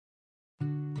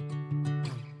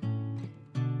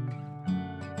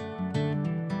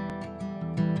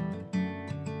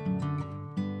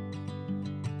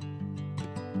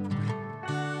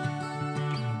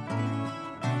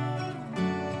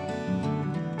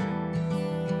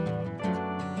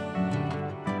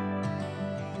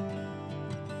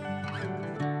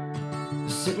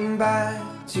sitting back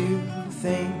to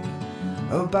think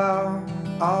about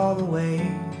all the ways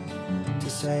to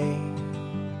say.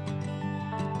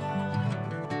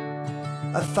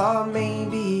 I thought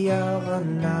maybe of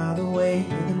another way,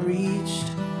 and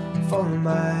reached for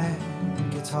my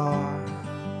guitar.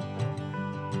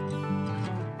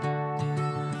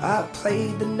 I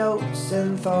played the notes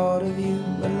and thought of you,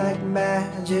 and like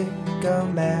magic a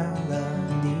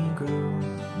melody grew.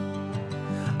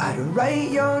 I'd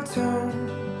write your tune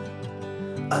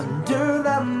under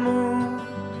the moon,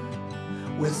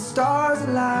 with stars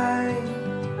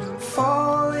aligned,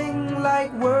 falling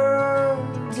like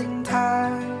words in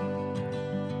time.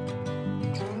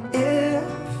 If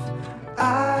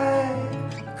I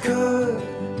could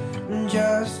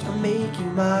just make you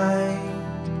mine,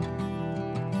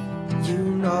 you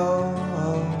know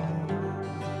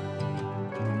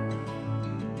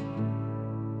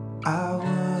I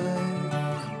would.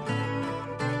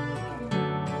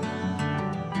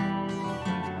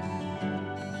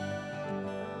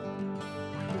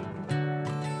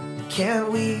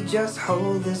 Can't we just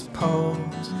hold this pose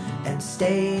and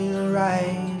stay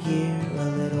right here a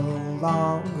little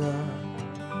longer?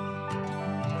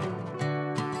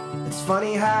 It's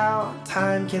funny how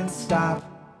time can stop,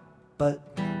 but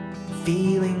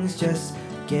feelings just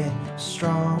get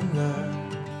stronger.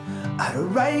 I'd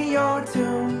write your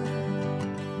tune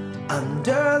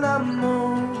under the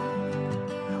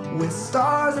moon, with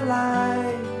stars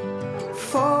aligned,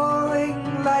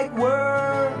 falling like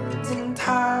words in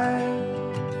time.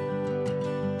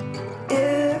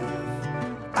 If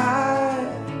I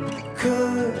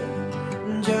could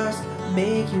just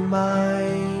make you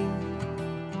mine,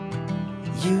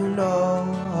 you know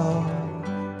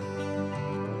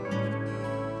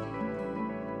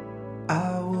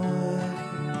I would.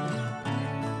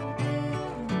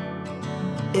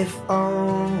 If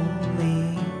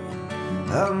only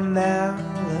a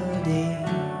melody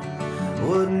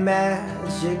would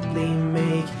magically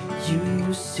make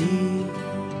you see.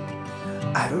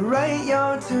 I'd write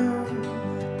your tune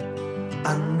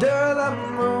under the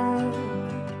moon,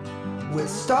 with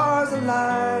stars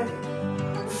aligned,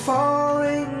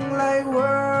 falling like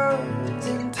words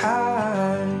in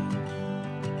time.